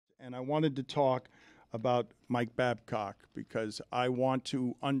and I wanted to talk about Mike Babcock because I want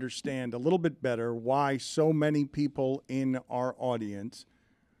to understand a little bit better why so many people in our audience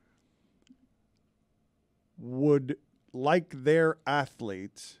would like their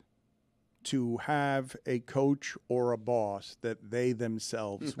athletes to have a coach or a boss that they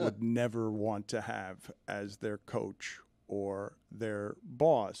themselves would never want to have as their coach or their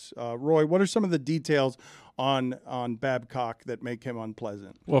boss. Roy, what are some of the details on Babcock that make him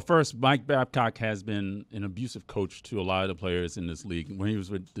unpleasant? Well, first, Mike Babcock has been an abusive coach to a lot of the players in this league. When he was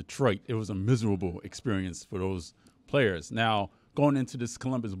with Detroit, it was a miserable experience for those players. Now, going into this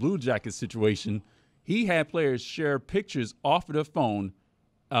Columbus Blue Jackets situation, he had players share pictures off of their phone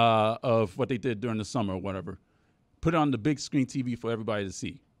of what they did during the summer or whatever, put it on the big screen TV for everybody to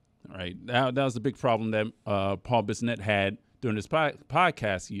see. All right, that was the big problem that Paul Bissonnette had during this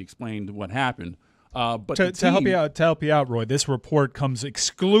podcast. He explained what happened. But to help you out, Roy, this report comes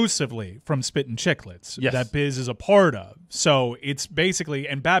exclusively from Spittin' Chicklets that Biz is a part of. So it's basically,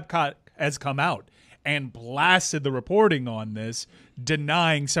 and Babcock has come out and blasted the reporting on this,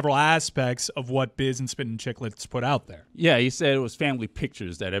 denying several aspects of what Biz and Spittin' Chicklets put out there. Yeah, he said it was family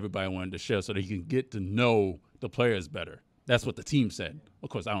pictures that everybody wanted to share so that he can get to know the players better. That's what the team said. Of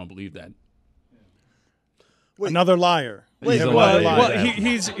course, I don't believe that. Another liar. He's a liar. Well,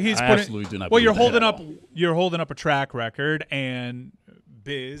 he's absolutely do not. Well, believe you're holding up a track record, and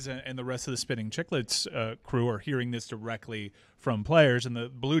Biz and the rest of the Spittin' Chicklets crew are hearing this directly from players, and the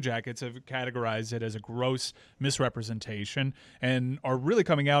Blue Jackets have categorized it as a gross misrepresentation and are really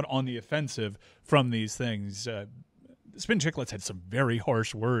coming out on the offensive from these things. Spittin' Chicklets had some very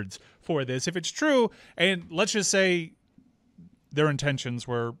harsh words for this. If it's true, and let's just say their intentions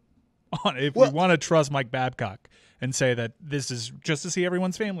were on, if we want to trust Mike Babcock and say that this is just to see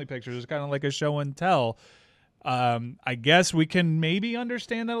everyone's family pictures, it's kind of like a show and tell. I guess we can maybe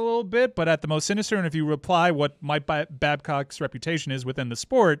understand that a little bit, but at the most sinister, and if you reply what Mike Babcock's reputation is within the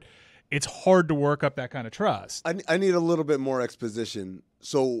sport, it's hard to work up that kind of trust. I need a little bit more exposition.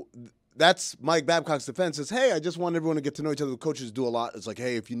 So that's Mike Babcock's defense is, hey, I just want everyone to get to know each other. The coaches do a lot. It's like,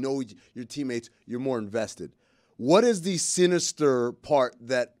 hey, if you know your teammates, you're more invested. What is the sinister part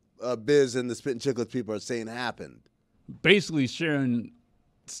that Biz and the Spittin' Chicklets people are saying happened? Basically sharing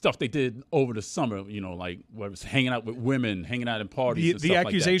stuff they did over the summer, like what was hanging out with women, hanging out in parties. The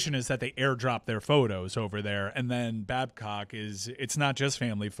accusation is that they airdropped their photos over there, and then Babcock it's not just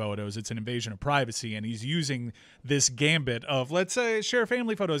family photos, it's an invasion of privacy, and he's using this gambit of, let's say, share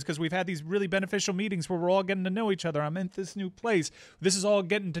family photos because we've had these really beneficial meetings where we're all getting to know each other. I'm in this new place. This is all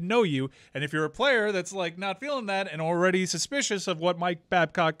getting to know you, and if you're a player that's like not feeling that and already suspicious of what Mike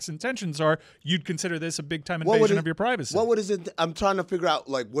Babcock's intentions are, you'd consider this a big-time invasion of your privacy. What is it? I'm trying to figure out,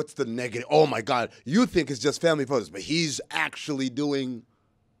 like, what's the negative? Oh, my God. You think it's just family photos, but he's actually doing...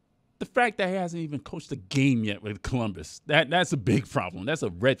 The fact that he hasn't even coached a game yet with Columbus, that's a big problem. That's a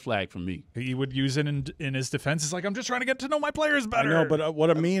red flag for me. He would use it in his defense. It's like, I'm just trying to get to know my players better. I know, but what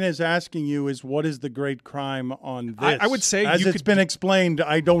Amin is asking you is what is the great crime on this? I would say as it's been explained,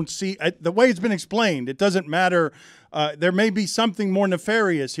 I don't see the way it's been explained. It doesn't matter. There may be something more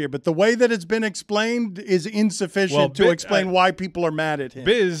nefarious here, but the way that it's been explained is insufficient to explain why people are mad at him.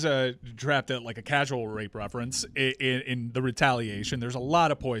 Biz dropped it like a casual rape reference in the retaliation. There's a lot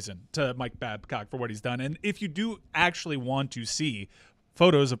of poison to Mike Babcock for what he's done. And if you do actually want to see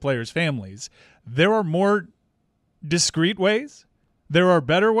photos of players' families, there are more discreet ways. There are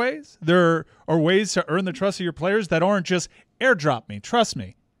better ways. There are ways to earn the trust of your players that aren't just airdrop me. Trust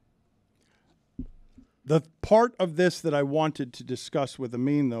me. The part of this that I wanted to discuss with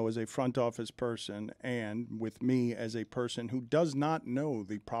Amin, though, as a front office person and with me as a person who does not know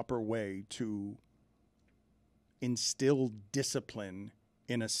the proper way to instill discipline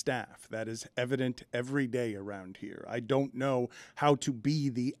in a staff. That is evident every day around here. I don't know how to be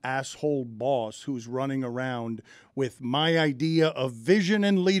the asshole boss who's running around with my idea of vision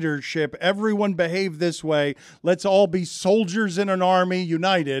and leadership. Everyone behave this way. Let's all be soldiers in an army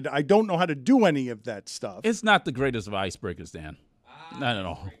united. I don't know how to do any of that stuff. It's not the greatest of icebreakers, Dan. Not at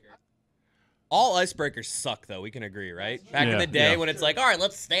all. All icebreakers suck, though. We can agree, right? Back in the day when it's like, all right,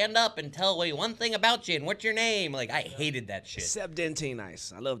 let's stand up and tell me one thing about you and what's your name. Like, I hated that shit. Except Dentine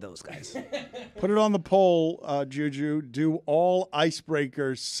Ice. I love those guys. Put it on the poll, Juju. Do all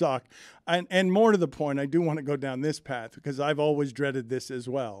icebreakers suck? And more to the point, I do want to go down this path because I've always dreaded this as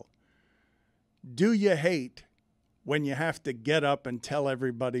well. Do you hate when you have to get up and tell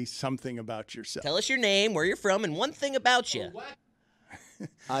everybody something about yourself? Tell us your name, where you're from, and one thing about you. What?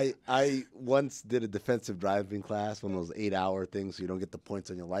 I once did a defensive driving class, one of those 8-hour things so you don't get the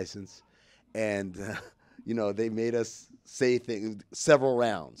points on your license. And they made us say things several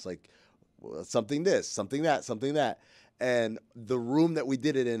rounds, like something this, something that, something that. And the room that we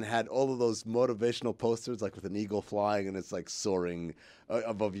did it in had all of those motivational posters, like with an eagle flying and it's like soaring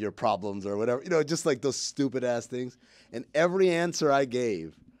above your problems or whatever, just like those stupid ass things. And every answer I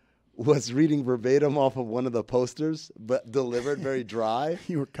gave was reading verbatim off of one of the posters, but delivered very dry.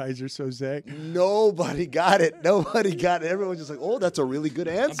 You were Kaiser Soze. Nobody got it. Nobody got it. Everyone was just like, "Oh, that's a really good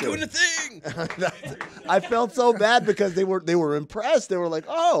answer." I'm doing a thing. I felt so bad because they were impressed. They were like,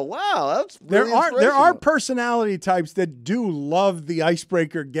 "Oh, wow, that's really There are inspirational." personality types that do love the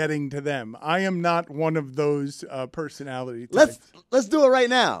icebreaker getting to them. I am not one of those personality types. Let's do it right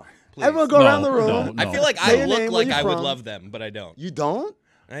now. Please. Everyone go No, around the room. no. I feel like Say I your look name, where like you I would from. love them, but I don't. You don't?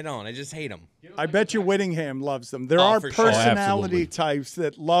 I don't. I just hate them. I bet you Whittingham loves them. There Oh, are for sure. personality Absolutely. types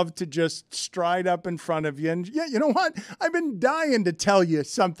that love to just stride up in front of you. And yeah, you know what? I've been dying to tell you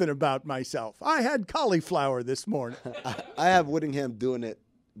something about myself. I had cauliflower this morning. I have Whittingham doing it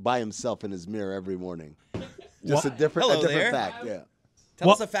by himself in his mirror every morning. Just a different Hello there. fact. Yeah. Tell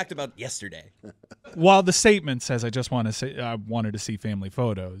us a fact about yesterday. While the statement says, I just want to say, I wanted to see family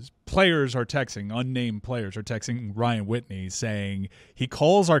photos, players are texting, unnamed players are texting Ryan Whitney saying he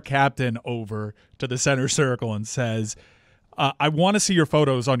calls our captain over to the center circle and says, I want to see your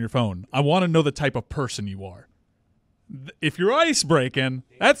photos on your phone. I want to know the type of person you are. If you're ice breaking,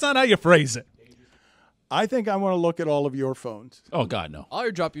 that's not how you phrase it. I think I want to look at all of your phones. Oh God, no.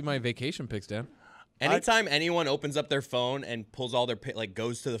 I'll drop you my vacation pics, Dan. Anytime anyone opens up their phone and pulls all their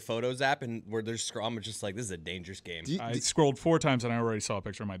goes to the Photos app and where they're I'm just like, this is a dangerous game. I scrolled 4 times and I already saw a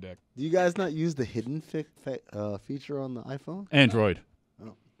picture of my dick. Do you guys not use the hidden feature on the iPhone? Android.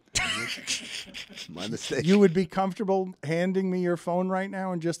 My mistake. You would be comfortable handing me your phone right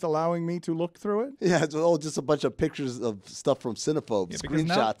now and just allowing me to look through it? Yeah, it's all just a bunch of pictures of stuff from Cinephobes, Because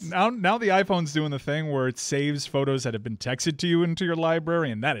screenshots. now the iPhone's doing the thing where it saves photos that have been texted to you into your library,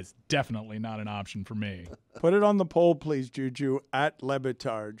 and that is definitely not an option for me. Put it on the poll, please, Juju, at Le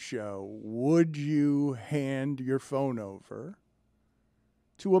Batard Show. Would you hand your phone over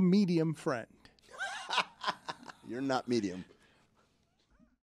to a medium friend? You're not medium.